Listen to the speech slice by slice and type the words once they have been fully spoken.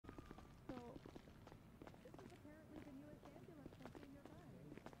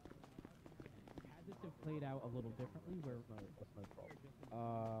played out a little differently. Where what's my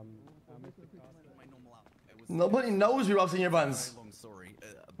fault? Nobody knows we robbed senior buns.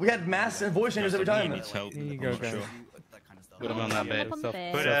 We had mass and voice changers every time. Here you go, guys. Put him on that bed.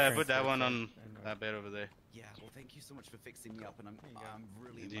 Put that one on that bed over there. Yeah, well, thank you so much for fixing me up, and I'm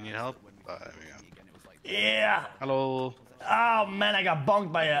really. Do you need help? Yeah. Hello. Oh man, I got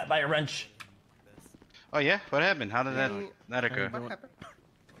bonked by a wrench. Oh yeah, what happened? How did that occur?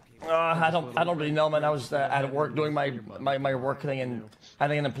 I don't really know, man. I was at work doing my work thing, and I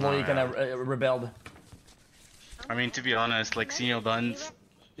think an employee kind of rebelled. I mean, to be honest, like senior buns,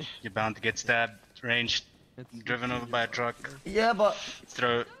 you're bound to get stabbed, ranged, driven over by a truck. Yeah, but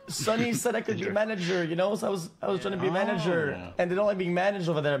throw. Sonny said I could be manager, you know. So I was trying to be manager, and they don't like being managed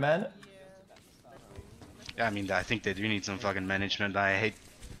over there, man. Yeah, I mean, I think they do need some fucking management. I hate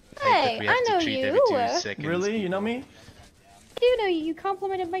Hey, that we have I know to treat you. every 2 seconds. Really, you know me? I do know you. You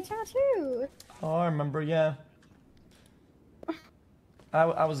complimented my tattoo. Oh, I remember. Yeah.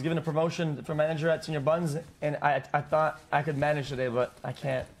 I was given a promotion for manager at Senior Buns, and I thought I could manage today, but I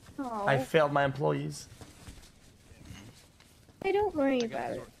can't. Oh. I failed my employees. Hey, don't worry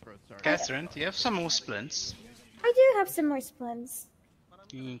about it. Catherine, do you have some more splints? I do have some more splints.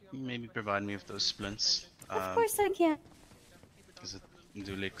 Can you maybe provide me with those splints? Of course I can. Because it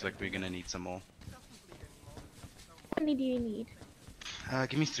do look like we're gonna need some more. How many do you need?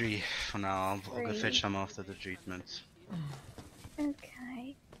 Give me 3 for now. I'll go 3. fetch some after the treatment.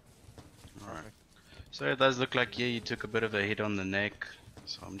 Okay. Alright. So it does look like, yeah, you took a bit of a hit on the neck.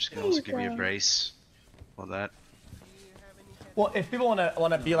 So I'm just gonna also give you a brace for that. Well, if people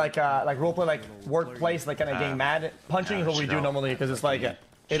wanna be like roleplay, like workplace, like kind of getting mad, punching is what we do normally, because it's like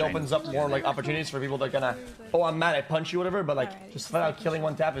it opens up more like opportunities for people that gonna, oh, I'm mad, I punch you, whatever. But like just flat out killing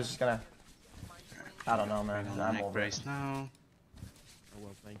one tap is just gonna, I don't know, man. I'm neck over brace it. now. Oh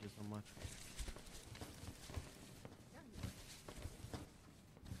well, thank you so much.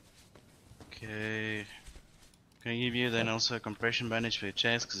 Okay. Can I give you then also a compression bandage for your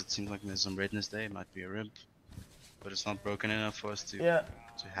chest, because it seems like there's some redness there. It might be a rib, but it's not broken enough for us to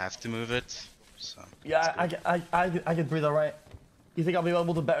have to move it. So yeah, I can breathe alright. You think I'll be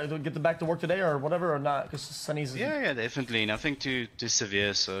able to get back to work today or whatever, or not? Because Sunny's. Yeah, definitely. Nothing too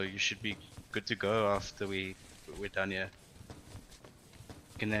severe, so you should be good to go after we're done here.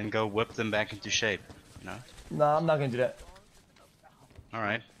 You can then go whip them back into shape, you know? No, I'm not gonna do that.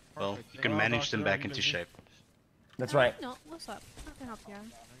 Alright, well, you can manage them back into shape. That's right. No, what's up? I can help you.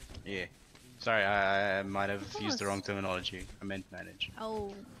 Yeah. Sorry, I might have used the wrong terminology. I meant manage.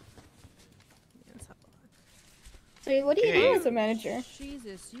 Oh. So what do you do as a manager?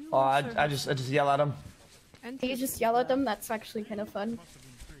 Jesus, you. Oh, I just yell at them. You just yell at them? That's actually kind of fun.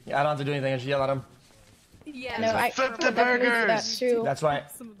 Yeah, I don't have to do anything. I just yell at them. Yeah. No, I flip the burgers. That's true. That's right.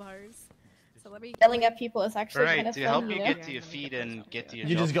 Some of ours. So let me. Yelling at people is actually Right, kind of to fun. help you know? get to your feet and get to your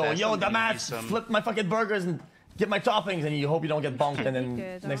You job just go, fast, yo, I'm the gonna give you mats, some- flip my fucking burgers and get my toppings, and you hope you don't get bunked, and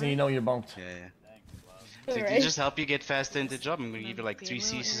then next thing you know, you're bunked. Yeah. So if you just help you get faster into the job, I'm gonna give you like 3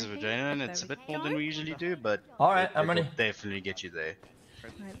 cc's of adrenaline. It's a bit more than we usually do, but alright, I'm ready. Will definitely get you there.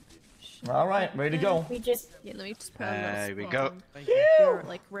 Alright, ready to go. We just. Yeah, let me just put a little There we spot go. on your,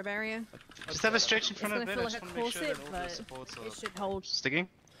 like rib area. Just have a stretch in front It's of gonna it. feel I like just a want to make sure corset, that all the but supports it are should hold sticking.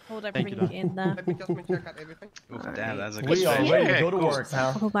 everything in there. Oh, damn, that's a good We are stretch. ready to Okay, go to cool. work,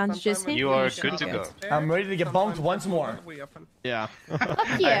 pal. Couple bandages here. You are good to go. I'm ready to get bunked once more. Yeah.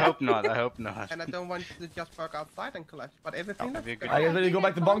 I hope not, I hope not. And I don't want you to just park outside and collapse, but everything looks good. Are you ready to go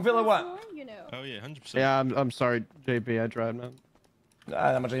back to Bunkville or what? You know. Oh yeah, 100%. Yeah, I'm sorry, JP. I tried, man.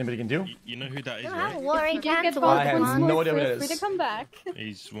 Not much anybody can do. You know who that is, Don't right? worry, If you do get Cancel. I have Once more, no idea what it feel free is. to come back.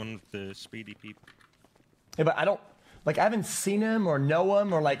 He's one of the speedy people. Yeah, but I don't like. I haven't seen him or know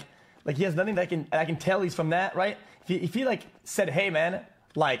him or like he has nothing that I can tell he's from that, right? If he like said, hey man,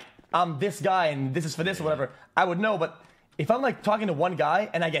 like I'm this guy and this is for this or whatever, I would know. But if I'm like talking to one guy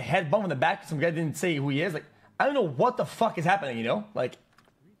and I get head bumped in the back, some guy didn't say who he is, like I don't know what the fuck is happening, you know? Like.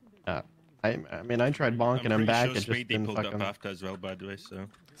 I mean, I tried bonking him I'm back. pretty It sure just Speedy didn't pulled up fucking. after as well, by the way. So.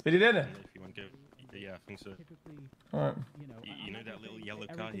 Speedy did it. If you want to go, yeah, I think so. Alright. You know that little yellow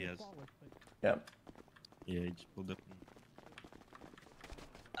car he has? Yep. Yeah, he just pulled up.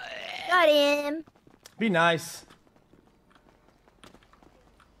 Got him. Be nice.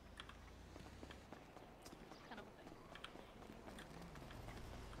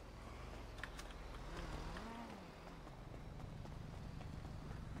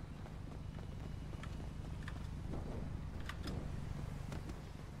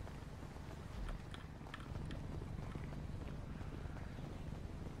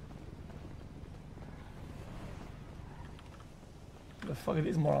 The fuck are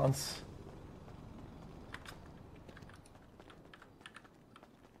these morons?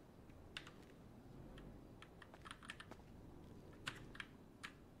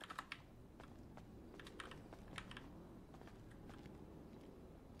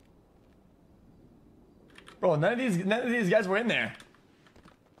 Bro, none of these guys were in there.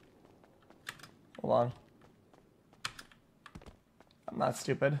 Hold on. I'm not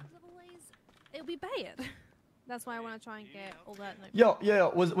stupid. It'll be bad. That's why I want to try and get all that. Yo.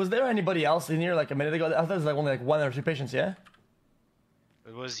 Was there anybody else in here like a minute ago? I thought there was like only like 1 or 2 patients. Yeah.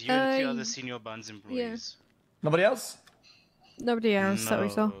 It was you and 2 other senior buns employees. Nobody else? Nobody else that we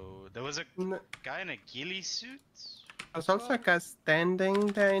saw. There was a guy in a ghillie suit. There's also a guy standing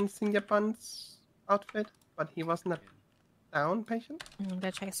there in Senior Bun's outfit, but he wasn't a down patient. I'm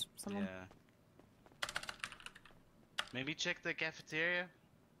gonna chase someone. Yeah. Maybe check the cafeteria.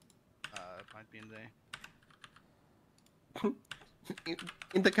 It might be in there.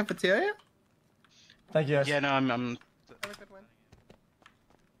 In the cafeteria? Thank you guys. Yeah, no, I'm Have a good one.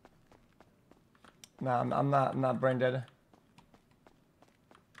 Nah, I'm not brain dead.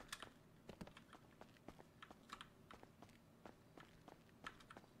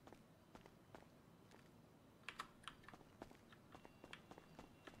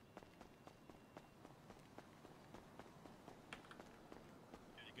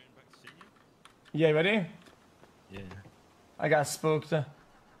 Yeah, you ready? Yeah. I got spooked.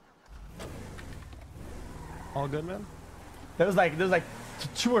 All good, man? There's like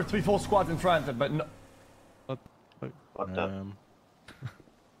 2 or 3 full squads in front, but no. Fucked up.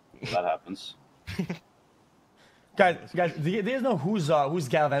 That happens. Guys, do you guys know who's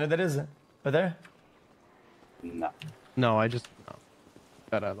Galvano that is? Right there? No. No, I just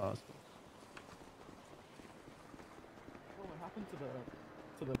that I lost. What happened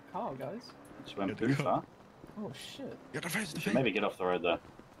to the car, guys? Just went too far. Oh shit. Should maybe get off the road there.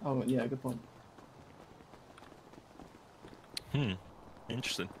 Oh yeah, good point.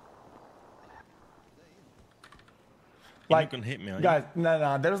 Interesting. Like, You're not gonna hit me, are you? guys,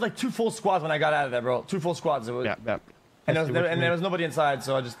 no. There was like 2 full squads when I got out of there, bro. 2 full squads. It was, Yeah. and there was nobody inside,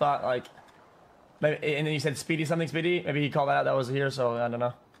 so I just thought like, maybe, and then you said Speedy. Maybe he called out that was here, so I don't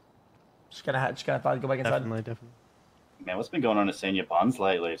know. Just kind of thought I'd go back inside. Definitely. Man, what's been going on at Senior Buns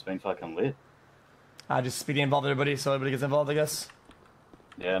lately? It's been fucking lit. Just Speedy involved everybody, so everybody gets involved, I guess.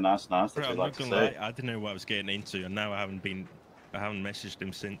 Yeah, nice. That's Bro, what I'm I'd like not to gonna see. lie, I didn't know what I was getting into, and now I haven't messaged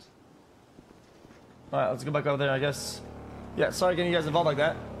him since. All right, let's go back over there, I guess. Yeah, sorry getting you guys involved like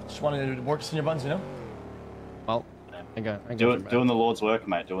that. Just wanted to work Senior Buns, you know. Well, I got Doing the Lord's work,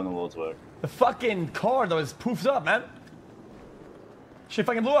 mate. Doing the Lord's work. The fucking car though is poofed up, man. Shit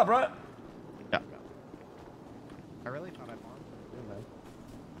fucking blew up, right? Yeah. I really thought I bombed.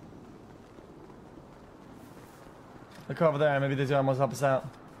 Look over there, maybe these guys almost help us out.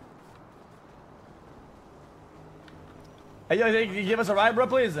 Hey, yo, can you give us a ride, bro,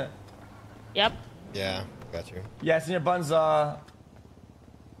 please? Yep. Yeah, got you. Yeah, Senior Buns,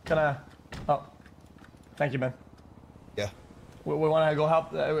 kinda... Oh. Thank you, man. Yeah. We want to go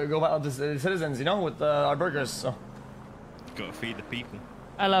help the citizens, you know, with our burgers, so... Gotta feed the people.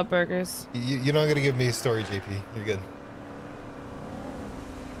 I love burgers. You're not gonna give me a story, JP. You're good.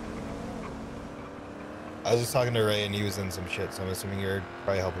 I was just talking to Ray and he was in some shit, so I'm assuming you're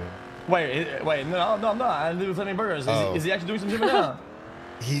probably helping him. Wait, no, I'm not. I do Flaming Burgers. Is he actually doing some shit right now?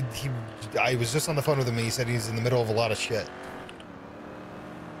 I was just on the phone with him and he said he's in the middle of a lot of shit.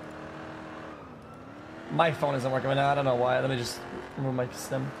 My phone isn't working right now. I don't know why. Let me just remove my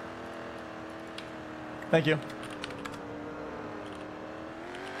stem. Thank you.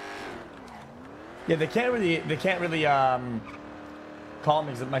 Yeah, they can't really call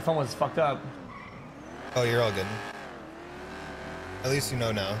me because my phone was fucked up. Oh, you're all good. At least you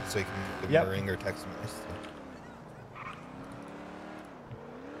know now, so you can give him a ring or text him.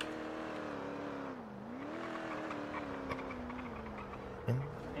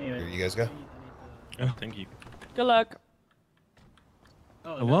 Here you guys go. Oh, thank you. Good luck.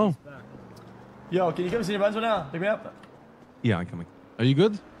 Oh, Hello? Yo, can you come see your buns right now? Pick me up. Yeah, I'm coming. Are you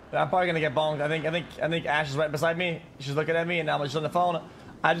good? I'm probably gonna get bonged. I think Ash is right beside me. She's looking at me, and now I'm just on the phone.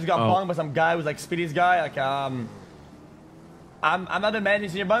 I just got bonged by some guy who's like Speedy's guy. Like I'm not demanding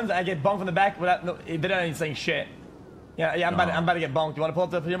senior buns. I get bonged from the back without they're not even saying shit. Yeah. I'm about to get bonked. You want to pull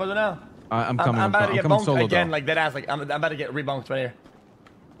up the senior buns right now? I'm coming. I'm about to get bonked solo, again, though. like that ass. Like I'm about to get rebonked right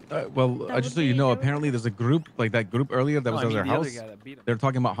here. Well, just so you know, apparently there's a group, like that group earlier that was at their house. They're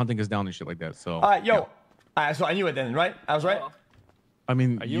talking about hunting us down and shit like that. So. Yo. So I knew it then, right? I was right. I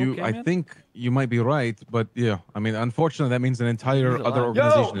mean, I think you might be right, but yeah, I mean, unfortunately, that means an entire other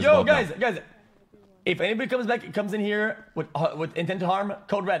organization is involved now. Guys, if anybody comes in here with intent to harm,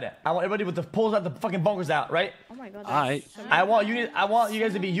 code red. I want everybody pulls out the fucking bunkers out, right? Oh my god. I want you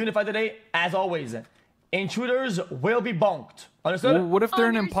guys to be unified today, as always. Intruders will be bonked. Understood? Well, what if they're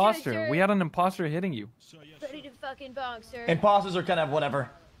an imposter? We had an imposter hitting you. Ready to fucking bonk, sir. Imposters are kind of whatever.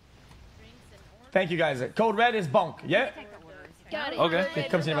 Thank you guys. Code red is bunk. Yeah. Got it. Okay. Okay,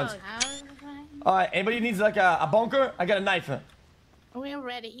 come see buns. All right. Anybody needs like a bunker? I got a knife. We're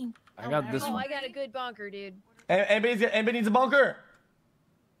ready. I got this Oh, one. I got a good bunker, dude. Anybody needs a bunker?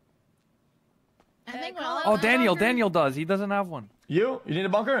 I think Oh, Daniel. Daniel does. He doesn't have one. You need a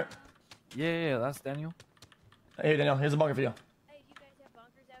bunker? Yeah, that's Daniel. Hey, Daniel. Here's a bunker for you. Hey, you guys have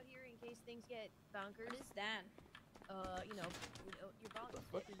bunkers out here in case things get bunkered? What is that? You know, your bunkers.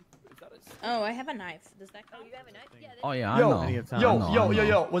 Oh, I have a knife. Does that count? Oh, you have a knife? Yeah. Oh yeah, I know.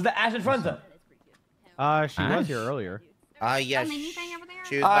 Yo. Was that Ash in front? She was here earlier. Yeah.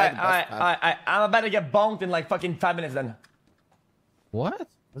 She was All by right, the all bus right, stop. all right. I'm about to get bonked in like fucking 5 minutes then. What?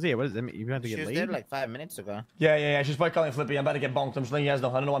 Was he? What is it? You have to She get was there laid? like 5 minutes ago. Yeah. She's probably calling Flippy. I'm about to get bonked. I'm just letting you guys know.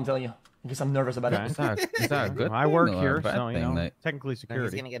 I don't know what I'm telling you. I guess I'm nervous about Is it. that a good I thing work or a here, bad so you thing? know, Like, technically So he's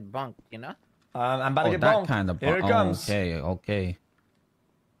security. gonna get bunked, you know? I'm about to oh, get that bonked. kind of. Here it comes. Okay.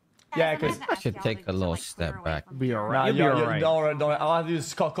 Yeah, because I should take a little step back. Be nah, alright. You'll be alright. don't. All I have to do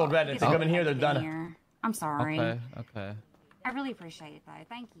is call code red and if they come in here, they're done. I'm sorry. Okay. I really appreciate that.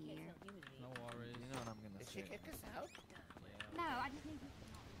 Thank you. No worries. You know what I'm gonna Did say. she kick us out? No, I just need.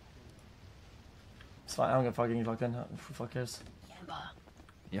 It's fine. I don't give a fuck. You fucking. Who fuck cares?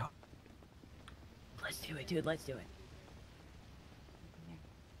 Yeah. Let's do it, dude. Let's do it.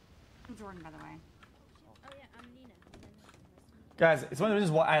 I'm Jordan, by the way. Oh, yeah, I'm Nina. Guys, it's one of the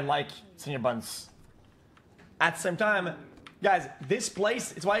reasons why I like senior buns. At the same time, guys, this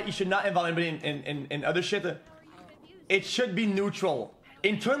place, it's why you should not involve anybody in other shit. It should be neutral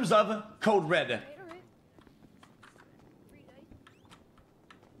in terms of code red.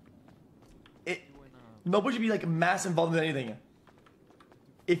 Nobody should be like mass involved in anything.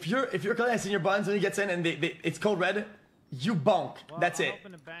 If you're calling senior buns when he gets in and it's code red, you bonk. Well, That's I'm it. up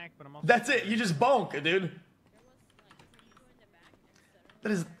in the back, but I'm also That's it. You just bonk, dude.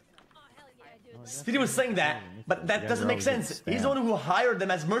 That is. Speedy was saying that, but that doesn't make sense. He's the one who hired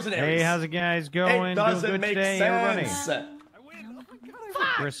them as mercenaries. Hey, how's it guys going? It doesn't Doing good make today, sense. everybody?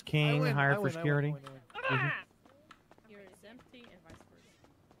 Chris King hired for security.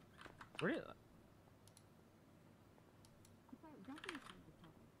 Where did?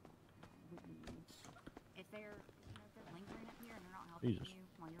 If they're lingering up here and they're not helping Jesus. you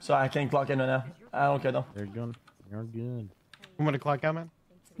while you're So I can't clock in right now. I don't care though. They're good. You're good. You want to clock out, man?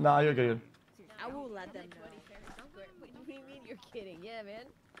 Nah, you're good. I will let them know. What do you mean you're kidding? Yeah, man.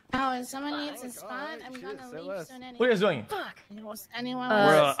 Oh, if someone needs a spot, I'm gonna leave soon anyway. What are you guys doing? Fuck. Anyone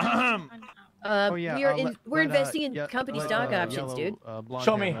Oh, yeah, we're investing in company stock options, dude.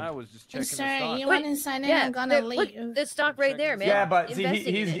 Show me. I was just checking I'm the sorry, stock. you want to sign in? I'm gonna leave. Look, the stock right there, man. Yeah, but see,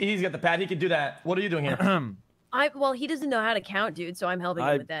 Investing in it. he's got the pad. He can do that. What are you doing here? Well, he doesn't know how to count, dude, so I'm helping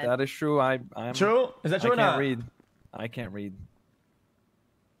him with that. That is true. I'm True? Is that true I or can't not? read. I can't read.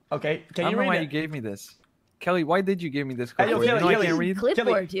 Okay, can I you don't know why read you it? gave me this. Kelly, why did you give me this Hey, yo, clipboard? You know I Kelly, can't read?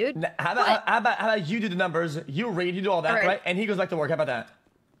 Clipboard, dude. How about you do the numbers, you read, you do all that, Alright. right? And he goes back to work. How about that?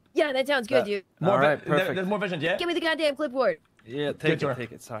 Yeah, that sounds good, dude. More Alright, vi- there- perfect. There's more vision, yeah? Give me the goddamn clipboard. Yeah, Give take it to her. it,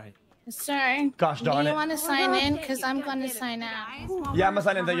 take it. Sorry. Sir, Gosh darn do you it. want to sign in? Because I'm gonna sign out. Yeah, I'm gonna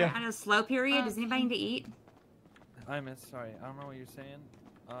sign in, thank you. On a slow period, does anybody need to eat? I miss. Sorry, I don't know what you're saying.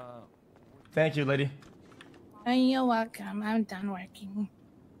 Thank you, lady. Oh, you're welcome. I'm done working.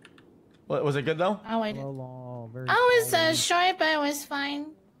 Was it good though? Oh, wait. Very I was short, but it was fine.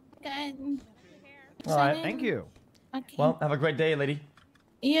 Good. All right. Thank you. Okay. Well, have a great day, lady.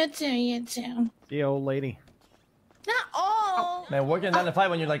 You too, you too. See you, old lady. Not all. Man, working 9 to 5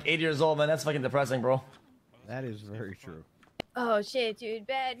 when you're like 80 years old, man, that's fucking depressing, bro. That is very true. Oh shit, dude.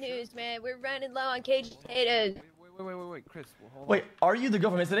 Bad news, man. We're running low on caged potatoes. Wait, Chris. Hold Wait, are you the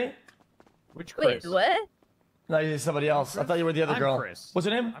girl from yesterday? Which Wait, what? No, you're somebody else. I thought you were the other I'm girl. Chris. What's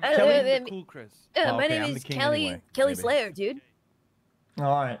your name? I don't Kelly? know, Cool, Chris. Oh, my okay, name I'm the is king Kelly anyway, Kelly maybe. Slayer, dude. All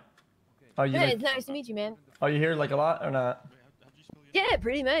right. Are you Yeah, like, it's nice to meet you, man. are you here like a lot or not? Yeah,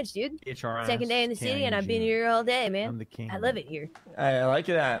 pretty much, dude. HRS, Second day in the city, and I've been King. here all day, man. I'm the king. I love it here. I like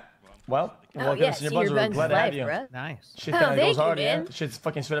that. Well, Oh, welcome yeah, to Senior Senior Buns. We're Buns glad to have life, you. bruh. Nice. Shit Oh, kind of thank goes you, hard, man. yeah. Shit's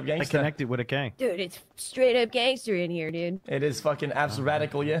fucking straight up I gangster. connected with a K. Dude, it's straight up gangster in here, dude. It is fucking absolute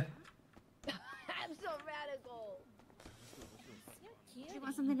radical, yeah. I'm so radical. Did you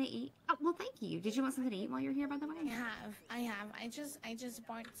want something to eat? Oh, well, thank you. Did you want something to eat while you're here, by the way? I have. I just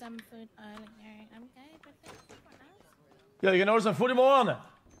bought some food earlier. I'm good, but thank you for asking. Yo, you gonna order some food in Moana?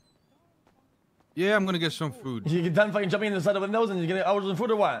 Yeah, I'm gonna get some food. You get done fucking jumping in the side of the windows and you're gonna order some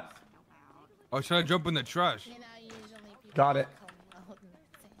food or what? Or should I jump in the trash? You know, usually people Got it. call me out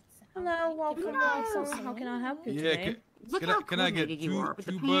and say so. Hello, welcome. How can I help you Yeah, today? Look how coordinated you are with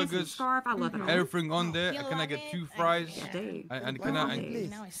the pants and the scarf. I love it all. Everything on there. Can I get 2 fries? I do. And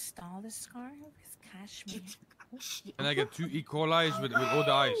Now I stole the scarf with cashmere. Can I get 2 E. coli's with all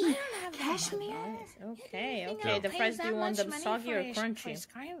the ice? Cashmere? Okay, Yeah. okay. The Pays fries, do that you want much them money soggy for or a crunchy?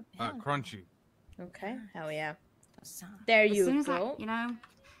 scarf? Crunchy. Okay, hell yeah. There you As soon as go.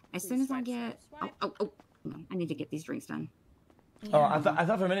 as soon as I get, oh, I need to get these drinks done. Oh, I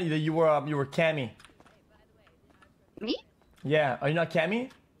thought for a minute that you were Cammy. Me? Yeah. Are you not Cammy?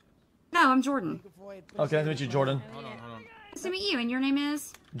 No, I'm Jordan. Okay, nice to meet you, Jordan. Hold on. Nice to meet you. And your name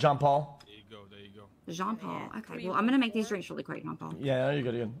is? John Paul. There you go. Jean Paul. Okay, well, I'm gonna make these drinks really quick, Jean Paul. Yeah, you're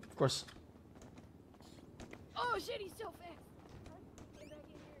good, Of course. Oh shit, he's so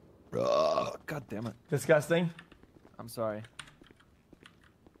fast. God damn it. Disgusting. I'm sorry.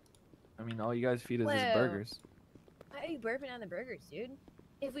 I mean, all you guys feed us is Whoa. burgers. Why are you burping on the burgers, dude?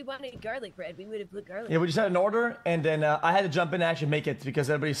 If we wanted garlic bread, we would have put garlic. Yeah, we just had an order, and then I had to jump in and actually make it because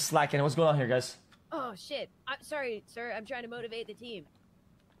everybody's slacking. What's going on here, guys? Oh shit. I'm sorry, sir. I'm trying to motivate the team.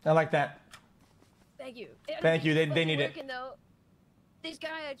 I like that. Thank you. Thank you. They Fucking need it. working, though. This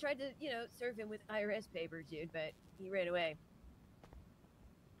guy, I tried to, serve him with IRS papers, dude, but he ran away.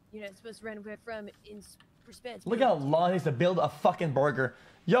 You're not supposed to run away from responsibility. Look how long it takes to build a fucking burger.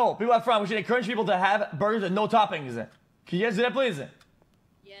 Yo, people up front, we should encourage people to have burgers with no toppings. Can you guys do that, please?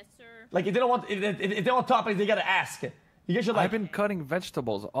 Yes, sir. Like, if they don't want, if they don't want toppings, they gotta ask. You guys should like. I've been cutting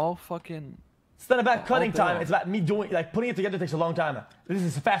vegetables all fucking. It's not about cutting day time. long. It's about me doing, like, putting it together takes a long time. This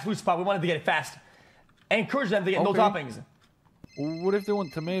is a fast food spot. We wanted to get it fast. Encourage them to get no Okay. toppings. What if they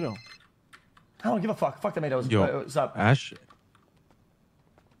want tomato? I don't give a fuck. Fuck tomatoes. Yo, What's up? Ash.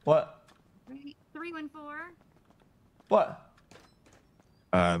 What? 314. What?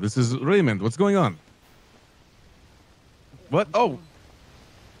 This is Raymond. What's going on? What? Oh.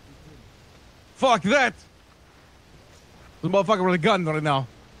 Fuck that! There's a motherfucker with a gun right now.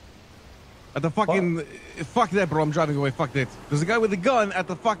 At the fucking... Fuck that, bro. I'm driving away. Fuck that. There's a guy with a gun at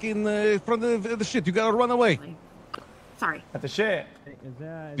the fucking front of the shit. You gotta run away. Sorry. At the shit?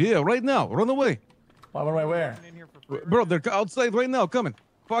 Yeah, right now. Run away. Why run away where? Bro, they're outside right now. Coming.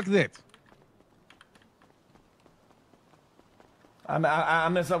 Fuck that. I'm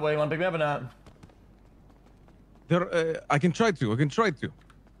in the subway. You wanna pick me up or not? I can try to.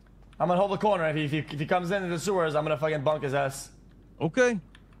 I'm gonna hold the corner. If he comes in the sewers, I'm gonna fucking bunk his ass. Okay.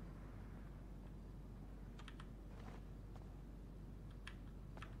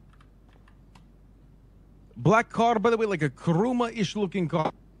 Black car, by the way, like a Kuruma-ish looking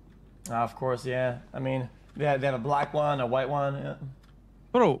car. Of course, yeah. I mean, they have a black one, a white one. Yeah.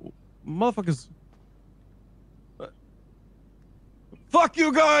 Bro, motherfuckers. Fuck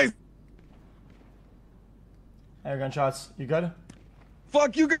you guys! Air gunshots. You good?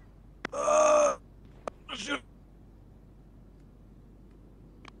 Fuck you guys! Shit.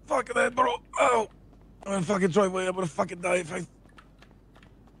 Fuck that, bro. Oh! I'm in fucking driveway. I'm gonna fucking die if I...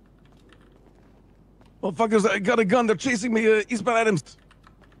 Motherfuckers, I got a gun. They're chasing me eastbound Adams.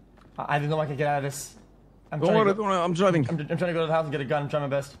 I didn't know I could get out of this. Don't worry, I'm driving. I'm trying to go to the house and get a gun. I'm trying my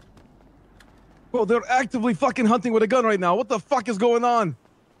best. Bro, they're actively fucking hunting with a gun right now. What the fuck is going on?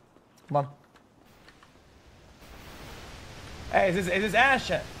 Come on. Hey, is this Ash?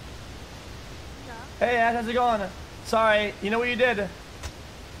 Yeah. Hey, Ash, how's it going? Sorry, you know what you did? It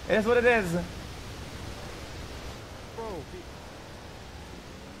is what it is.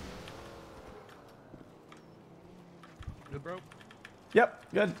 Good, bro? Yep,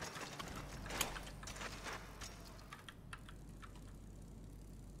 good.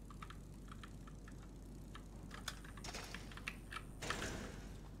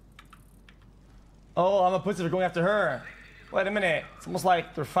 Oh, I'm a pussy for going after her. Wait a minute. It's almost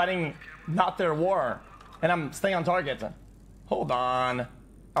like they're fighting not their war, and I'm staying on target. Hold on.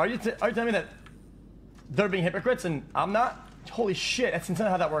 Are you telling me that they're being hypocrites and I'm not? Holy shit, that's insane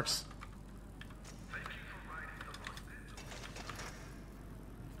how that works.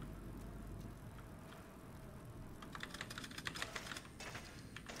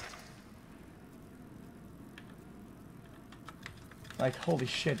 Like, holy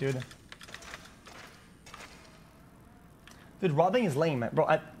shit, dude. Dude, robbing is lame, man.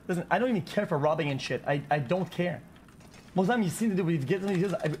 Bro, listen, I don't even care for robbing and shit. I don't care. Most of the time you see the dude get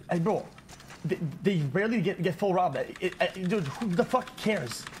something, bro, they rarely get full robbed. Dude, who the fuck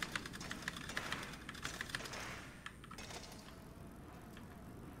cares?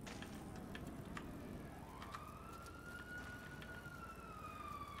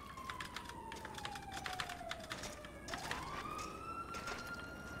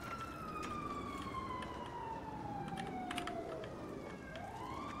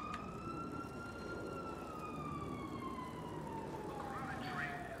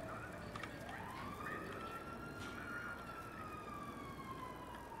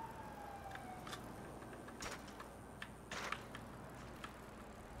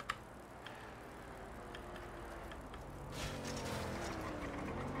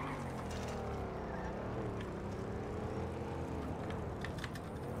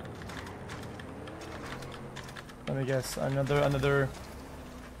 me guess. Another.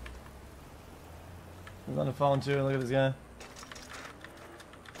 He's on the phone too. Look at this guy.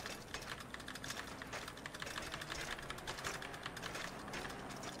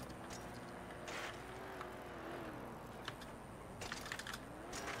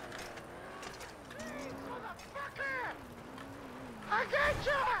 I got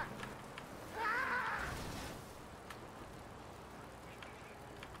you!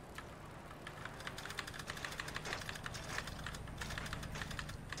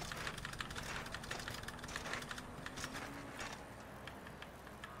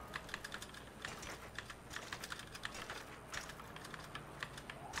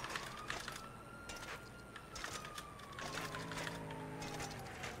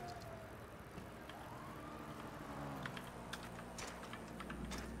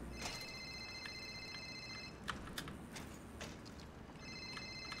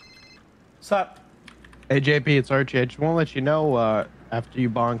 What's up? Hey JP, it's Archie. I just want to let you know, after you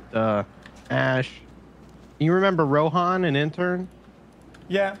bonked Ash, you remember Rohan, an intern?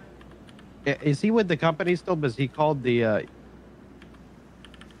 Yeah. Is he with the company still? Because he called the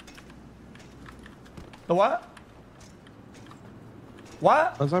what?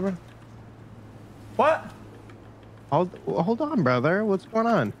 What? What's up, bro? What? Hold on, brother. What's going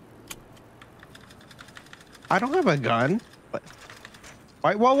on? I don't have a gun. What?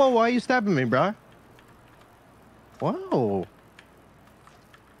 Why are you stabbing me, bro? Whoa.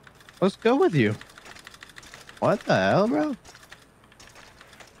 Let's go with you. What the hell, bro?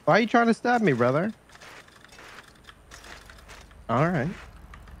 Why are you trying to stab me, brother? All right.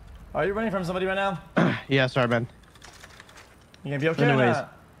 Are you running from somebody right now? Yeah, sorry, man. You gonna be okay? Anyways, Or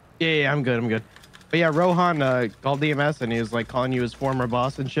not? yeah, I'm good. But yeah, Rohan called DMS and he was like calling you his former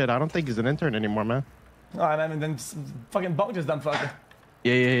boss and shit. I don't think he's an intern anymore, man. Alright, man, and then fucking bunk this dumb fucker.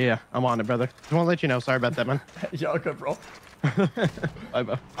 Yeah. I'm on it, brother. Just want to let you know. Sorry about that, man. Yo, good, bro. Bye,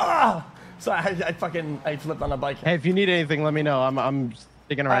 bro. Ah! Sorry, I flipped on a bike. Hey, if you need anything, let me know. I'm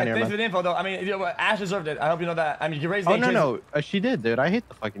sticking around here, Thanks man. for the info, though. I mean, Ash deserved it. I hope you know that. I mean, you raised Oh, the no. She did, dude. I hate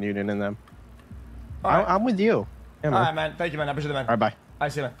the fucking union in them. All right. I'm with you. Yeah, man. Alright, man. Thank you, man. I appreciate it, man. All right, bye. I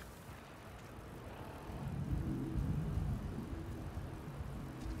see you, man.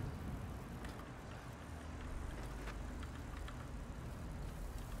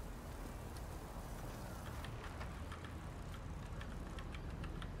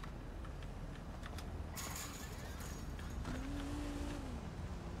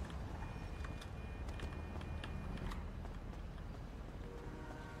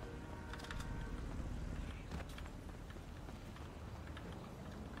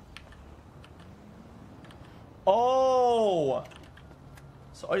 Oh!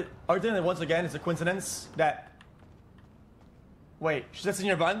 So are you thinking that once again it's a coincidence that... Wait, she sits in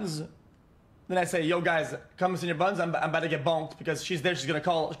your buns? Then I say, yo guys, come sit in your buns, I'm about to get bonked because she's there, she's gonna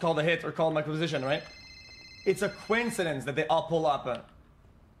call the hit or call my position, right? It's a coincidence that they all pull up.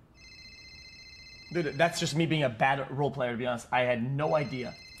 Dude, that's just me being a bad role player, to be honest. I had no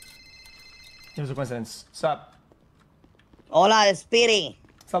idea. It was a coincidence. Sup? Hola, Speedy.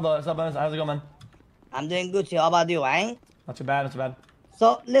 Sup, how's it going, man? I'm doing good. How about you, eh? Not too bad, not too bad.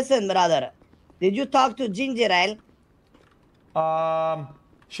 So, listen, brother. Did you talk to Ginger Ale?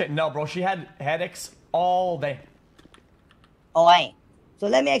 Shit, no, bro. She had headaches all day. Oh, eh? So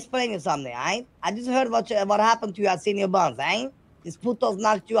let me explain you something, eh? I just heard what happened to you at Senior Buns, eh? These putos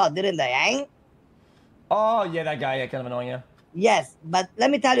knocked you out, didn't they, eh? Oh, yeah, that guy, yeah, kind of annoying, yeah. Yes, but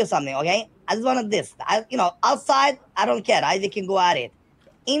let me tell you something, okay? I just wanted this. Outside, I don't care. They can go at it.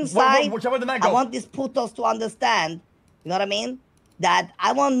 Inside, I want these putos to understand, you know what I mean? That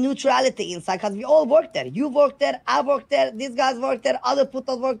I want neutrality inside because we all work there. You work there, I work there, these guys work there, other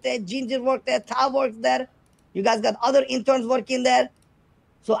putos work there, Ginger work there, Tao works there. You guys got other interns working there.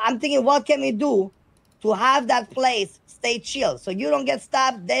 So I'm thinking, what can we do to have that place stay chill? So you don't get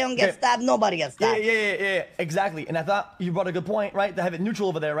stabbed, they don't get stabbed, nobody gets stabbed. Yeah, exactly. And I thought you brought a good point, right? To have it neutral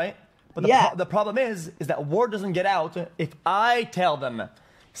over there, right? But the problem is that word doesn't get out if I tell them,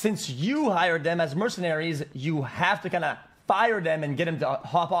 since you hired them as mercenaries, you have to kind of fire them and get them to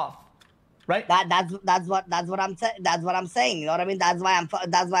hop off, right? That's what I'm saying. That's what I'm saying. You know what I mean? That's why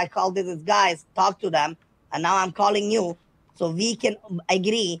I called these guys, talk to them, and now I'm calling you so we can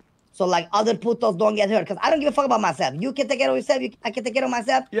agree. So like other putos don't get hurt, because I don't give a fuck about myself. You can take care of yourself. I can take care of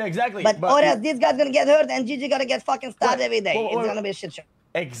myself. Yeah, exactly. But or else this guy's gonna get hurt and Gigi gonna get fucking stabbed every day. It's gonna be a shit show.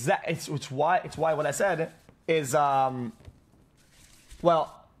 Exactly. It's why what I said is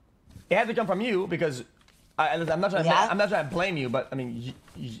well, it had to come from you because I'm not trying to blame you, but I mean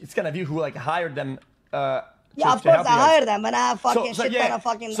it's kind of you who like hired them Yeah, of to help course I you guys. hire them, and I have fucking shit ton of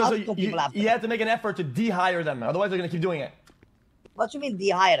fucking so outcome people after. you have to make an effort to de-hire them, otherwise they're gonna keep doing it. What you mean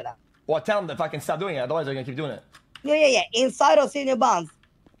de-hire them? Well, tell them to fucking stop doing it, otherwise they're gonna keep doing it. Yeah. Inside of senior bonds,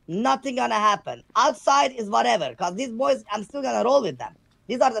 nothing gonna happen. Outside is whatever, cause these boys, I'm still gonna roll with them.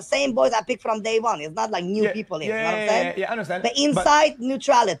 These are the same boys I picked from day one. It's not like new people in. You know what I'm saying? Yeah, I understand. The inside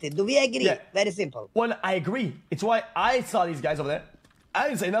neutrality. Do we agree? Yeah. Very simple. Well, I agree. It's why I saw these guys over there. I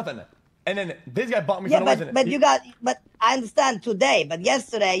didn't say nothing. And then this guy bumped me Yeah, for no reason. but I understand today. But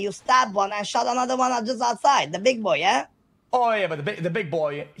yesterday you stabbed one and shot another one just outside. The big boy, yeah. Oh yeah, but the big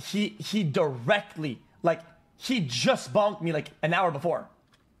boy, he directly, like, he just bonked me like an hour before.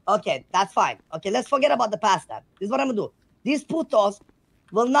 Okay, that's fine. Okay, let's forget about the past then. This is what I'm gonna do. These putos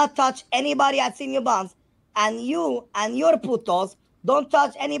will not touch anybody at senior bonds, and you and your putos don't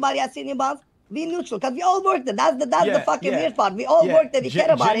touch anybody at senior bonds. Be neutral, because we all worked it. That's the fucking weird part. We all worked it. We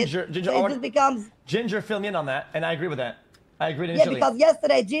care about it. So it just becomes... Ginger filled me in on that, and I agree with that. I agreed Yeah, initially. because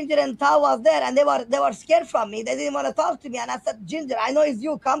yesterday Ginger and Tao was there, and they were scared from me. They didn't want to talk to me, and I said, Ginger, I know it's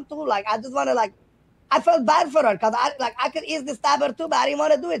you. Come to. Like, I just want to, like... I felt bad for her, because I could easily stab her too, but I didn't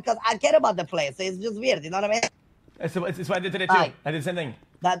want to do it, because I care about the place. So it's just weird, you know what I mean? It's what I did today, too. I did the same thing.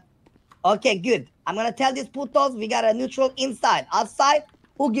 Okay, good. I'm gonna tell these putos we got a neutral inside. Outside,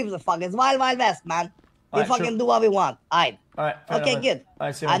 who gives a fuck? It's Wild Wild West, man. We fucking do what we want. Alright. Okay, good.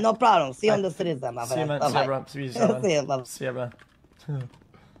 Alright, see you, man. No problem. See you on the streets, then, my See you, friend. man. See you, bro. See you, man. See you, bro. See you, bro.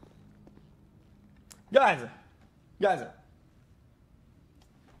 Guys.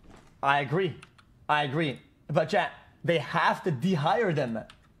 I agree. But chat, they have to de-hire them.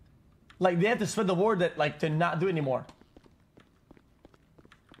 Like, they have to spread the word that, like, to not do it anymore.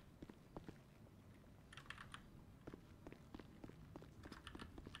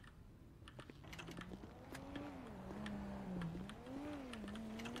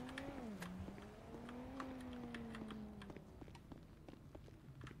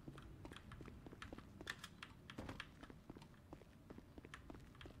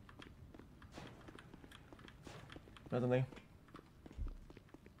 Nothing. I'm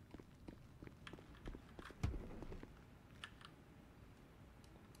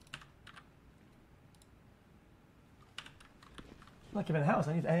not giving a house.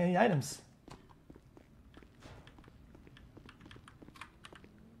 I need items.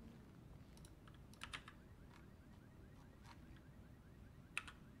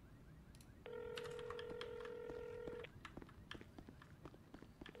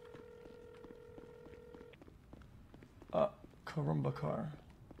 Karumba car.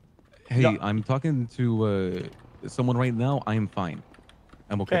 Hey, Yeah. I'm talking to someone right now. I am fine.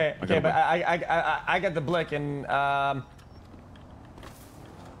 I'm okay. Okay, but I got the blick and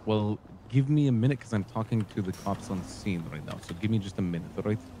Well, give me a minute because I'm talking to the cops on scene right now. So give me just a minute, all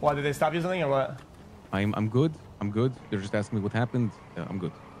right? Why did they stop you something or what? I'm good. I'm good. They're just asking me what happened. I'm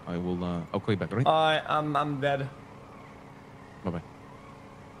good. I will. I'll call you back, all right? I'm dead. Bye bye.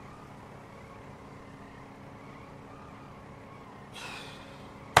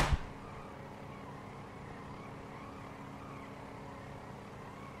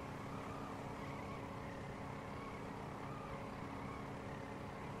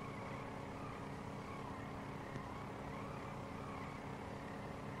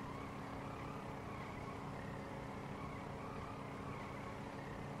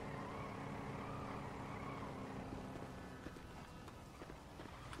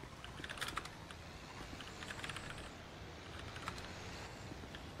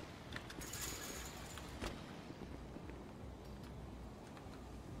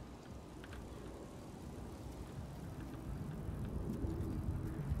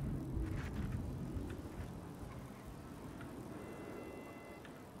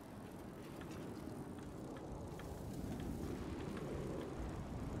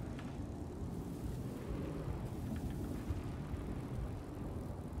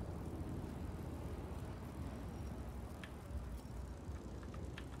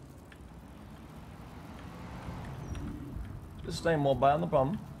 Just stay mobile, no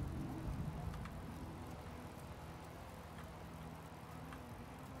problem.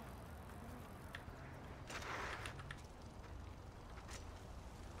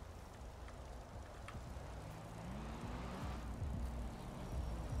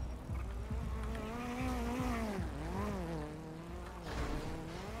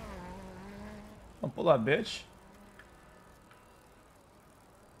 Don't pull that bitch.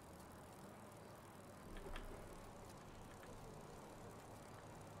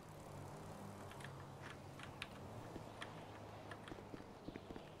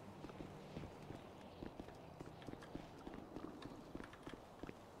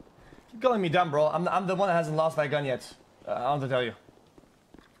 Keep calling me dumb, bro. I'm the one that hasn't lost that gun yet. I want to tell you.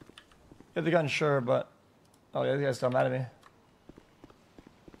 Get the gun, sure, but... Oh, yeah, these guys still mad at me.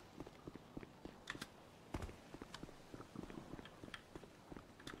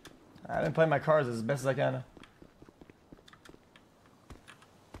 I've been playing my cards as best as I can.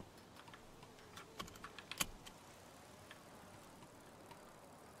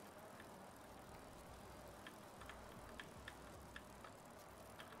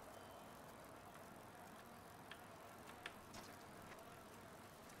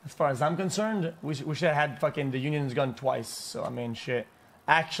 As far as I'm concerned, we should have had fucking the Union's gun twice. So, I mean, shit.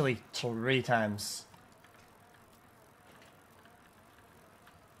 Actually, 3 times.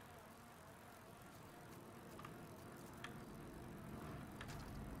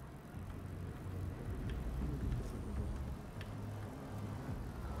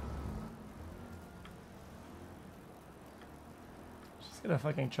 Just get a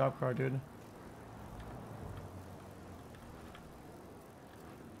fucking chop car, dude.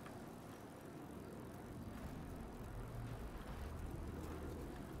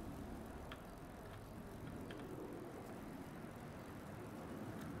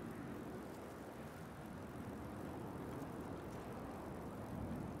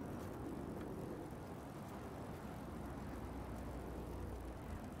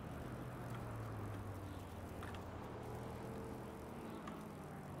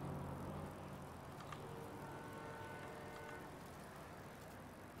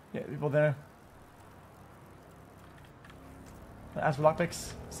 Yeah, people there. Ask for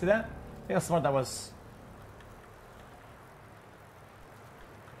lockpicks. See that? See how smart that was.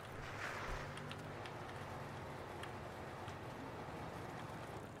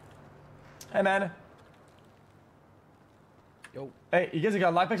 Hey, man. Yo. Hey, you guys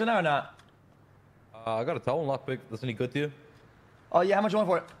got lockpicks or now or not? I got a towel lockpick. That's any good to you? Oh, yeah, how much you want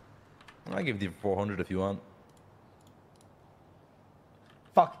for it? I give you 400 if you want.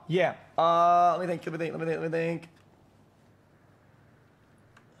 Fuck, yeah. Let me think.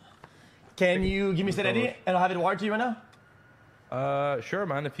 Can you give me state ID and I'll have it wired to you right now? Sure,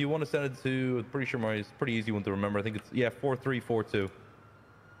 man. If you want to send it to, I'm pretty sure it's a pretty easy one to remember. I think it's, 4342.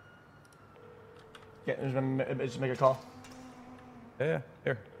 Yeah, just make a call. Yeah,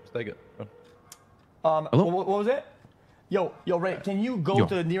 here, just take it. Hello? What was it? Yo, Ray, can you go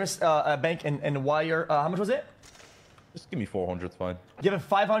to the nearest bank and wire, how much was it? Just give me 400, it's fine. Give it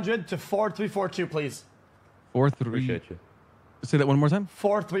 500 to 4342, please. 43. Appreciate you. Say that one more time.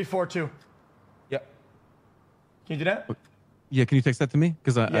 4342. Yeah. Can you do that? Yeah, can you text that to me?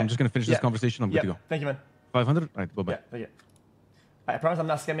 Because I'm just gonna finish this conversation. I'm good to go. Thank you, man. 500. All right, bye bye. Yeah, thank you. I promise I'm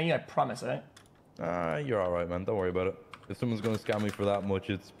not scamming you. I promise. All right. You're all right, man. Don't worry about it. If someone's gonna scam me for that much,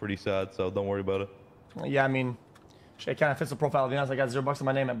 it's pretty sad. So don't worry about it. Yeah, I mean, shit, it kind of fits the profile. To be honest, I got $0 in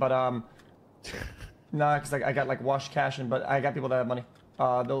my name, but nah, because I got like wash cash, but I got people that have money.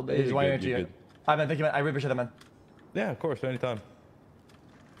 They'll good. I've been thinking, I really appreciate that, man. Yeah, of course, anytime.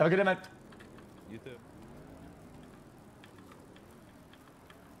 Have a good day, man. You too.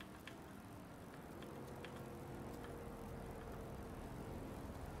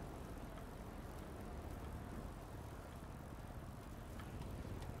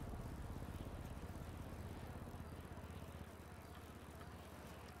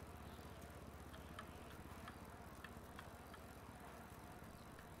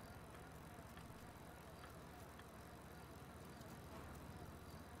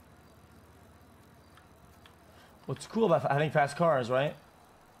 What's cool about having fast cars, right,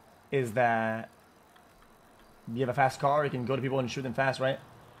 is that you have a fast car, you can go to people and shoot them fast, right?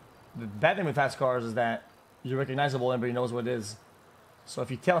 The bad thing with fast cars is that you're recognizable, everybody knows what it is. So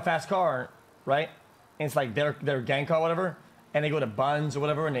if you tail a fast car, right, and it's like their gang car or whatever, and they go to buns or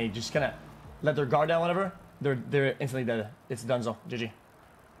whatever, and they just kind of let their guard down, whatever, they're instantly dead. It's donezo, GG.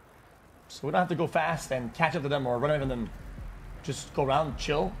 So we don't have to go fast and catch up to them or run away from them. Just go around,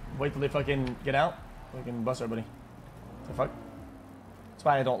 chill, wait till they fucking get out. We can bust everybody. The fuck? That's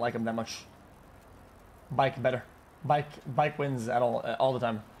why I don't like them that much. Bike better. Bike wins at all the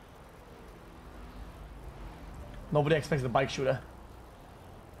time. Nobody expects the bike shooter.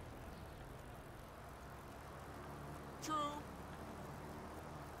 True.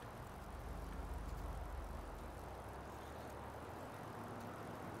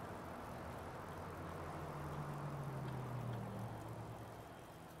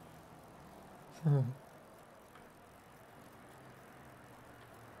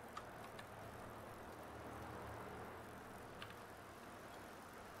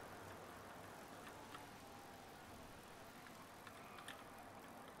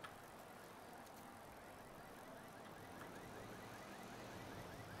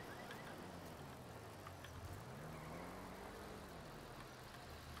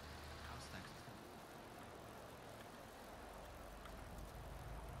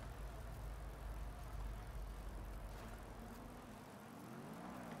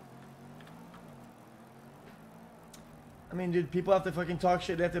 I mean, dude, people have to fucking talk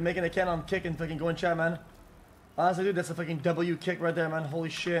shit. They have to make an account on Kick and fucking go in chat, man. Honestly, dude, that's a fucking W kick right there, man. Holy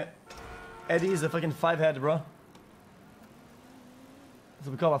shit. Eddie's a fucking 5-head, bro. That's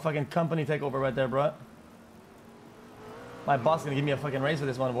what we call a fucking company takeover right there, bro. My boss is gonna give me a fucking raise for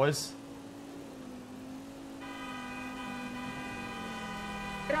this one, boys.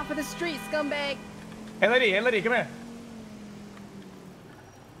 Get off of the street, scumbag! Hey, lady, come here.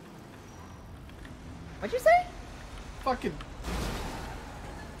 What'd you say? Fucking.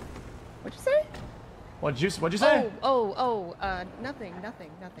 What'd you say? What'd you say? Nothing.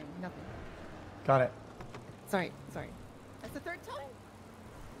 Got it. Sorry. That's the third time?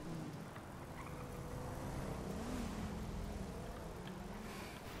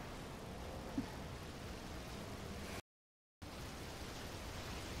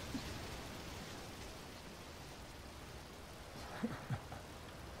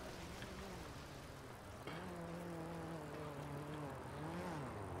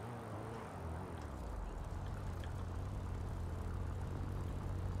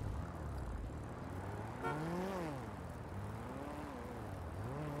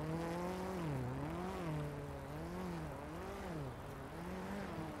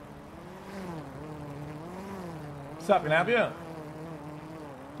 What's up? Can I help you?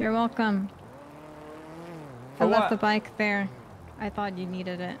 You're welcome. For I left what? the bike there. I thought you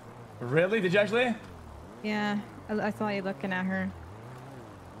needed it. Really? Did you actually? Yeah, I saw you looking at her.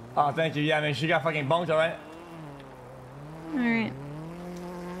 Oh, thank you. Yeah, I mean, she got fucking bonked, alright? Alright.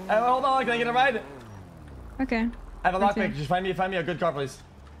 Hey, hold on. Can I get a ride? Okay. I have a That's lockpick. it. Just find me a good car, please.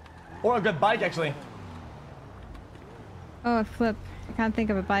 Or a good bike, actually. Oh, a flip. I can't think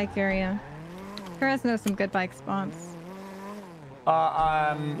of a bike area. Paris knows some good bike spots.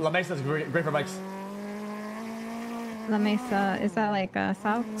 La Mesa's great for bikes. La Mesa, is that like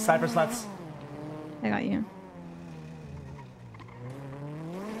south? Cypress Flats. I got you.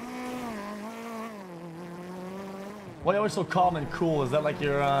 Why are you always so calm and cool? Is that like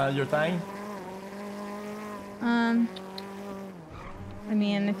your thing? I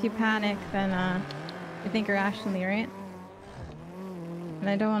mean, if you panic, then you think you're Ashley, right? And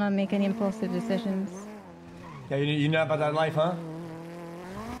I don't want to make any impulsive decisions. Yeah, you know about that life, huh?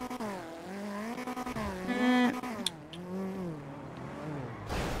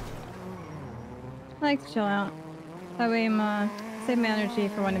 I like to chill out. That way I'm save my energy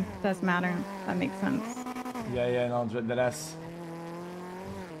for when it does matter. That makes sense. Yeah, no, that's.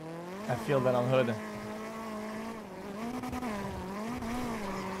 I feel that on hood.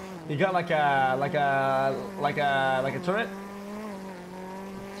 You got like a turret?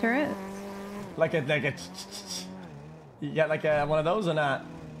 Turret? Like a. You got like one of those or not?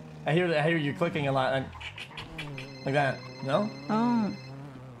 I hear you clicking a lot, like that. No?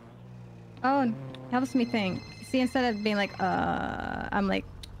 Oh, helps me think. See, instead of being like, I'm like,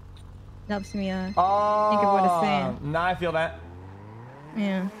 helps me think of what to say. Now I feel that.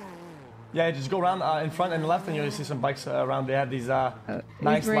 Yeah. Yeah, just go around in front and left, and you'll see some bikes around. They have these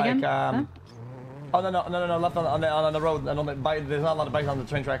nice where like. again? Huh? Oh no! Left on the road. There's not a lot of bikes on the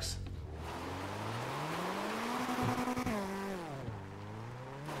train tracks.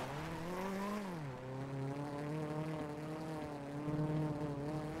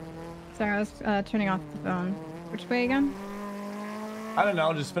 Sorry, I was turning off the phone. Which way again? I don't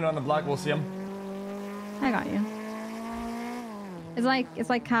know. Just spin around the block. We'll see them. I got you. It's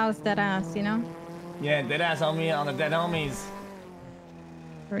like cows dead ass, you know? Yeah, dead ass on me on the dead homies.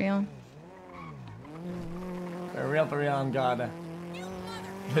 For real. For real, on God.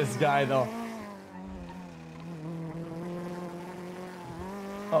 This guy though.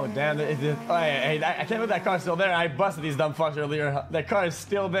 Oh damn! Hey, I can't believe that car's still there. I busted these dumb fucks earlier. That car is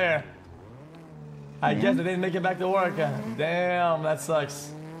still there. I guess they didn't make it back to work. Damn, that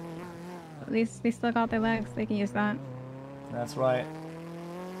sucks. At least they still got their legs. They can use that. That's right.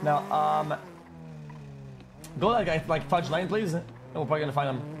 Now, go like Fudge Lane, please. And we're probably gonna find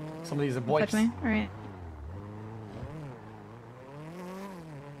them. Some of these are boys. Fudge Lane? All right.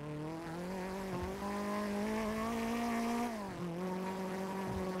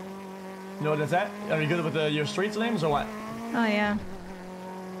 You know what that's at? Are you good with your streets names or what? Oh yeah.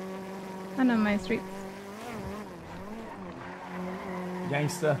 I know my streets.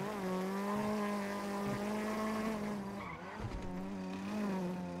 Gangsta.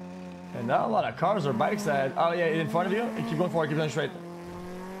 And not a lot of cars or bikes that. Oh yeah, in front of you. And keep going forward. Keep going straight.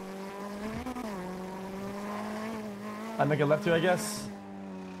 I make a left here, I guess.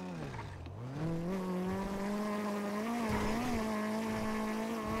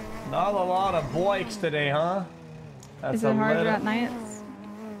 Not a lot of bikes today, huh? That's Is it harder at nights?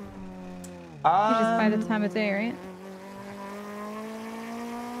 You just by the time of day, right?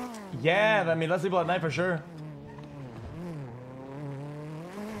 Yeah, I mean, less people at night for sure.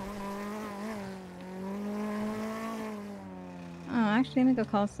 Oh, actually, let me go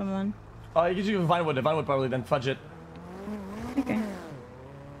call someone. Oh, you could do Vinewood. Vinewood probably, then fudge it. Okay.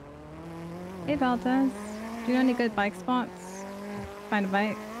 Hey, Valdez. Do you know any good bike spots? Find a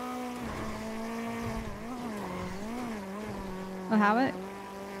bike. Oh, Howitt?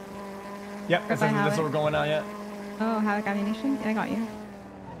 Yep, that's what we're going now, yeah. Oh, Havoc Ammunition? Yeah, I got you.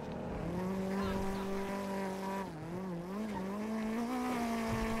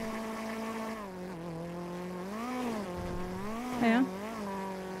 Oh, yeah?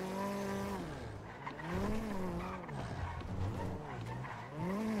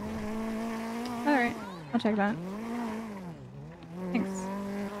 Alright, I'll check that. Thanks.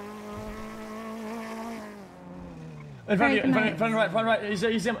 In front of you, in front of right. You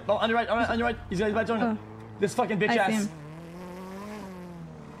see him? Oh, on your right, on your right. He's about to join. This fucking bitch I see ass. him.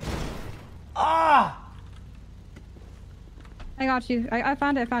 Ah! I got you. I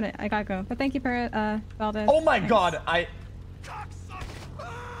found it. I gotta go. But thank you for Valdez. Oh my Thanks. god,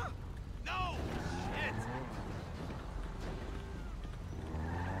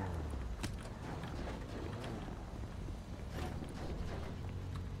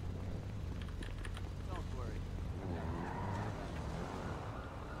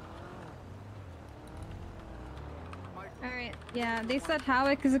 Alright, yeah, they said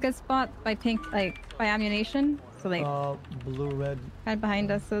Howick is a good spot by pink, like, by ammunition. So, like, blue, red. Right behind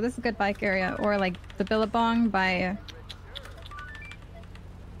us. So, this is a good bike area. Or, like, the Billabong by.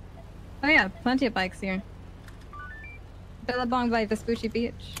 Oh, yeah, plenty of bikes here. Billabong by Vespucci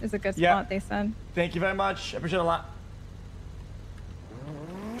Beach is a good spot, they said. Thank you very much. I appreciate it a lot.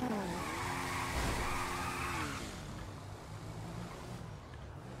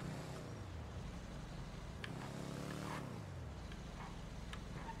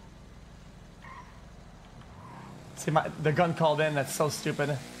 See, the gun called in. That's so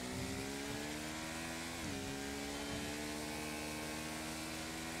stupid.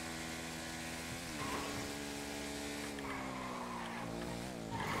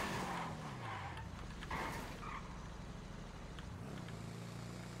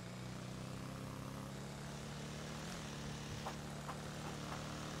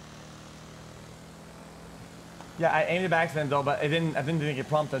 Yeah, I aimed it by accident though, but I didn't get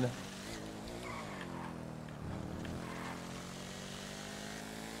prompted.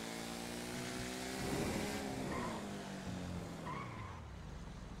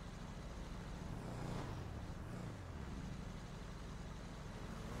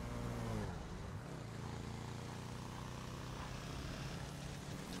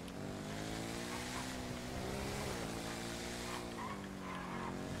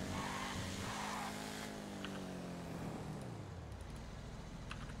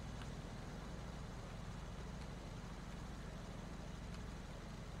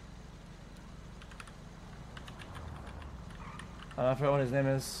 I forgot what his name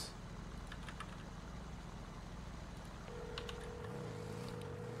is.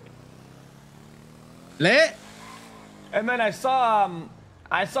 Lit? And then I saw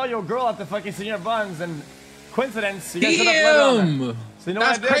your girl at the fucking Senior Buns, and coincidence, you guys showed up later on that. So you know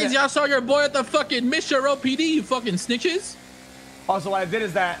That's what I did? crazy. I saw your boy at the fucking Mission Road PD, you fucking snitches. Also, what I did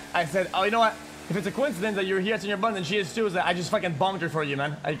is that I said, oh, you know what? If it's a coincidence that you're here at Senior Buns and she is too, is that I just fucking bonked her for you,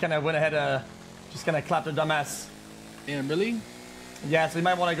 man. I kind of went ahead, just kind of clapped her dumb ass. Damn, really? Yeah, so you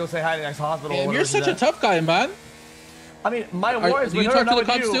might want to go say hi to the next hospital. Damn, you're such a tough guy, man. I mean, my war is do with you her, talk to not the with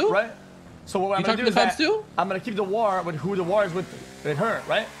cops you, too? right? So what I'm You gonna talk do to is the cops that too? I'm gonna keep the war with who the war is with her,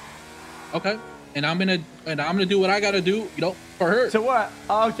 right? Okay. And I'm gonna do what I gotta do, you know, for her. So what?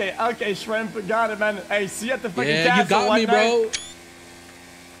 Okay, Shrimp, got it, man. Hey, see you at the fucking Yeah, castle you got one me, night.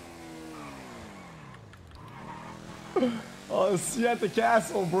 bro. Oh, see you at the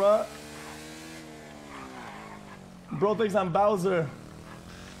castle, bro. Bro thinks I'm Bowser.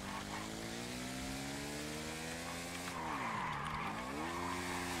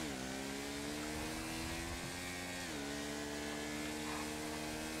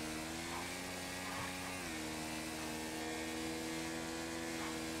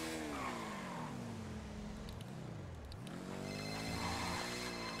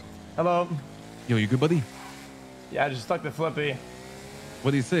 Hello. Yo, you good, buddy? Yeah, I just stuck the flippy.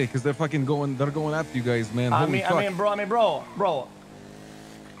 What do you say? Because they're going after you guys, man. I Holy mean, fuck. bro.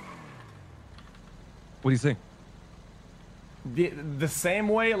 What do you say? The same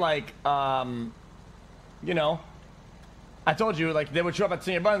way, like, you know, I told you, like, they would show up at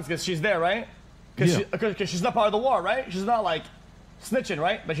Senior Buns because she's there, right? Because she's not part of the war, right? She's not, like, snitching,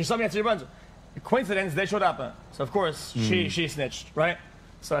 right? But she saw me at Senior Buns. Coincidence, they showed up. So, of course, she snitched, right?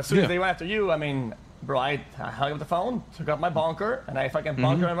 So as soon Yeah. as they went after you, I mean, bro, I hung up the phone, took out my bonker, and I fucking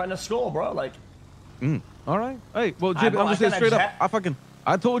bunker and right in the skull, bro. Like, All right. Hey, well, I- JP, I'm I just saying kinda straight up.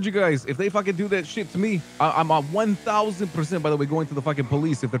 I told you guys, if they fucking do that shit to me, I'm on 1,000%, by the way, going to the fucking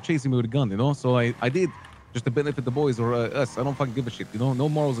police if they're chasing me with a gun, you know? So I did, just to benefit the boys or us. I don't fucking give a shit, you know? No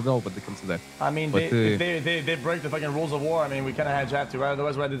morals at all when it comes to that. I mean, But, if they break the fucking rules of war, I mean, we kind of had to, right?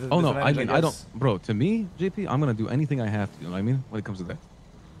 Otherwise, we're at this. Oh, no, disadvantage, I mean, I don't, bro, to me, JP, I'm going to do anything I have to, you know what I mean? When it comes to that.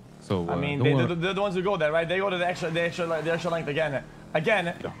 So, I mean, don't worry. they're the ones who go there, right? They go to the extra length again.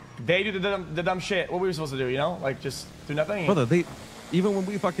 They do the dumb shit. What were we supposed to do, you know? Like, just do nothing? Brother, even when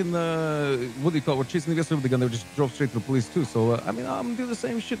we fucking, what do you call it? We're chasing the guys with the gun, they just drove straight to the police too. So, I mean, I'm gonna do the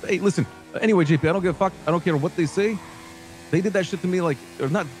same shit. Hey, listen, anyway, JP, I don't give a fuck. I don't care what they say. They did that shit to me, like, or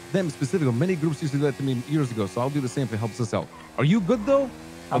not them specifically, many groups used to do that to me years ago. So I'll do the same if it helps us out. Are you good though?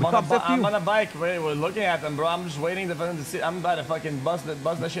 I'm on a bike. We're looking at them, bro. I'm just waiting for them to see. I'm about to fucking bust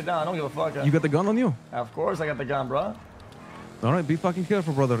that shit down. I don't give a fuck. You got the gun on you? Of course I got the gun, bro. All right, be fucking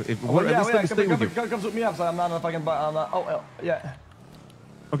careful, brother. If Oh, yeah, stay with you. Comes with me up, so I'm not on a fucking bike. I'm not. Oh, yeah.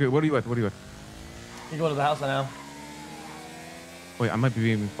 Okay, where are you at? Where are you at? You go to the house now. Wait, I might be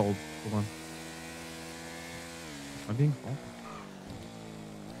being followed. Hold on. Am I being followed?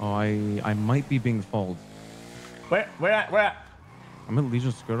 Oh, I might be being followed. Where at? I'm at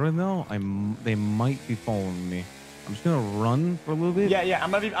Legion Square right now. They might be following me. I'm just gonna run for a little bit. Yeah.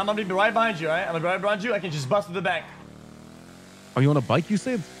 I'm gonna be right behind you, right? I'm gonna be right behind you. I can just bust to the bank. Are you on a bike? You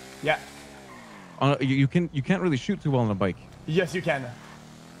said? Yeah. You can't really shoot too well on a bike. Yes, you can.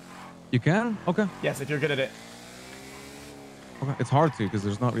 You can? Okay. Yes, if you're good at it. Okay. It's hard to because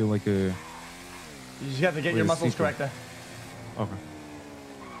there's not really like a. You just have to get your muscles correct there. Okay.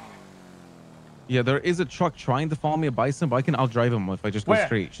 Yeah, there is a truck trying to follow me, a bison, but I'll drive him if I just go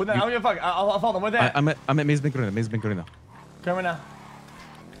straight. I don't give a fuck. I'll follow them. Where there? I'm at Maze Bank Arena. Come right now.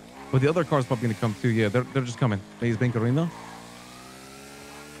 But the other car's probably gonna come too. Yeah, they're just coming. Maze Bank Arena.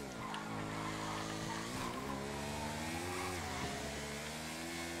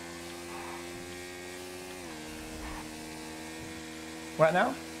 Right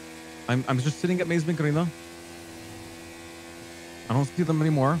now? I'm just sitting at Maze Bank Arena. I don't see them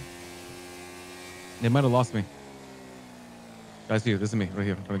anymore. They might have lost me. Guys, here, this is me right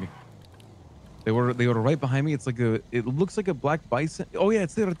here in front of me. They were right behind me. It's like it looks like a black bison. Oh yeah,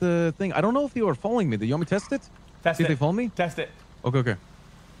 it's there at the thing. I don't know if they were following me. Do you want me to test it? See if they follow me? Test it. Okay.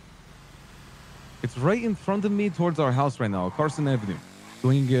 It's right in front of me towards our house right now, Carson Avenue,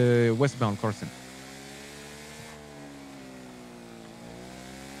 going westbound Carson.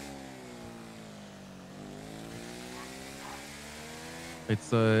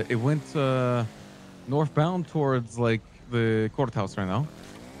 It went northbound towards like the courthouse right now.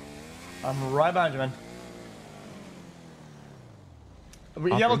 I'm right behind you, man.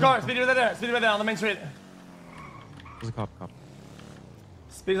 Yellow car, speed right there on the main street. There's a cop.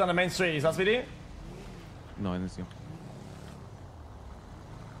 Speed's on the main street. Is that Speedy? No, I didn't see him.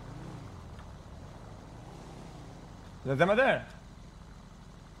 Is that them right there?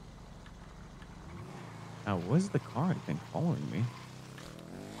 Now, was the car, I think, following me?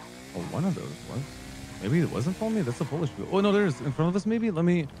 Oh, one of those was. Maybe it wasn't following me? That's a bullish view. Oh, no, there is. In front of us, maybe? Let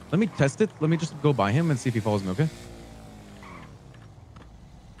me test it. Let me just go by him and see if he follows me, okay?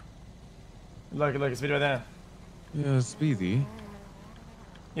 Look, it's Speedy right there. Yeah, Speedy.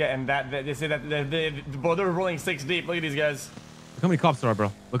 Yeah, and they say that they're rolling 6 deep. Look at these guys. Look how many cops there are,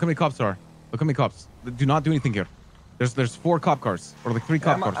 bro. Look how many cops there are. Look how many cops. Do not do anything here. There's 4 cop cars. Or like 3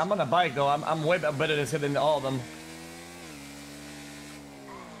 cop cars. I'm on a bike, though. I'm way better at this than all of them.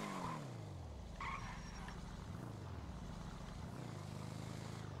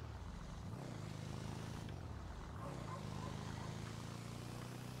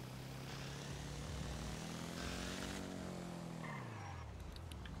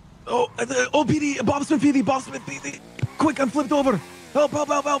 Oh, PD, Bob Smith PD. Quick, I'm flipped over. Help.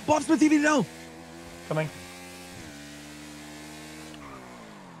 Bob Smith TV now. Coming.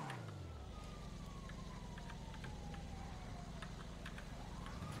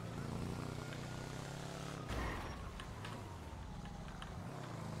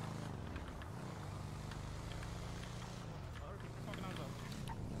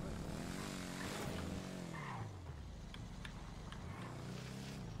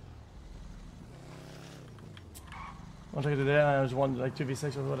 I'll take it to there. I just want like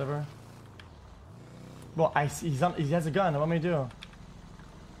 2v6 or whatever. Well, I see he has a gun. What am I do?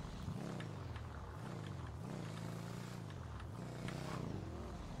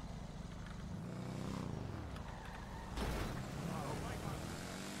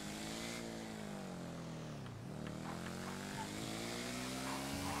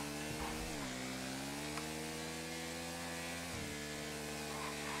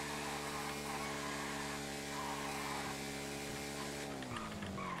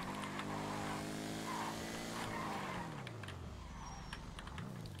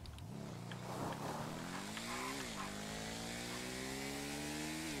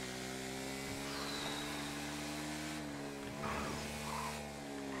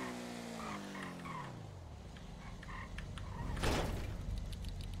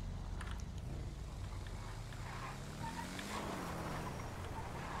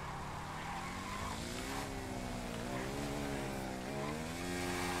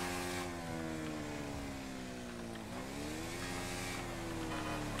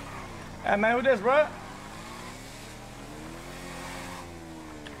 Hey man, who this, bro?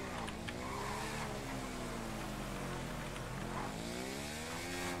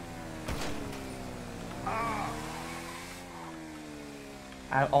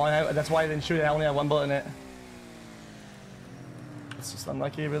 That's why I didn't shoot it. I only had one bullet in it. It's just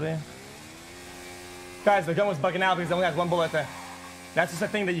unlucky, really. Guys, the gun was bugging out because it only has one bullet there. That's just a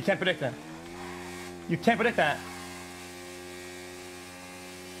thing that you can't predict. You can't predict that.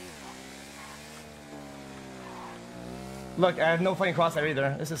 Look, I have no fucking crosshair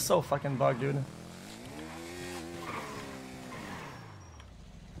either. This is so fucking bugged, dude.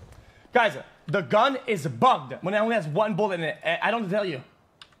 Guys, the gun is bugged when it only has one bullet in it. I don't tell you.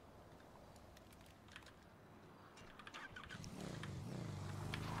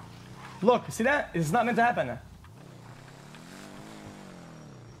 Look, see that? It's not meant to happen.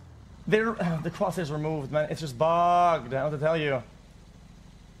 The crosshair's removed, man. It's just bugged. I don't know what to tell you.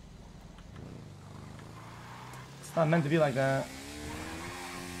 It's not meant to be like that.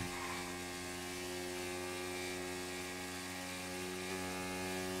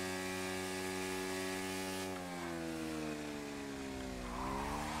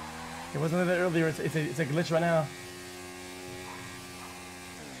 It wasn't there earlier. It's a glitch right now.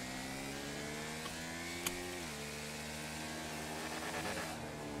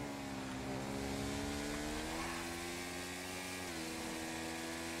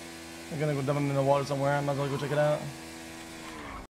 I'm gonna go dump them in the water somewhere. I might as well go check it out.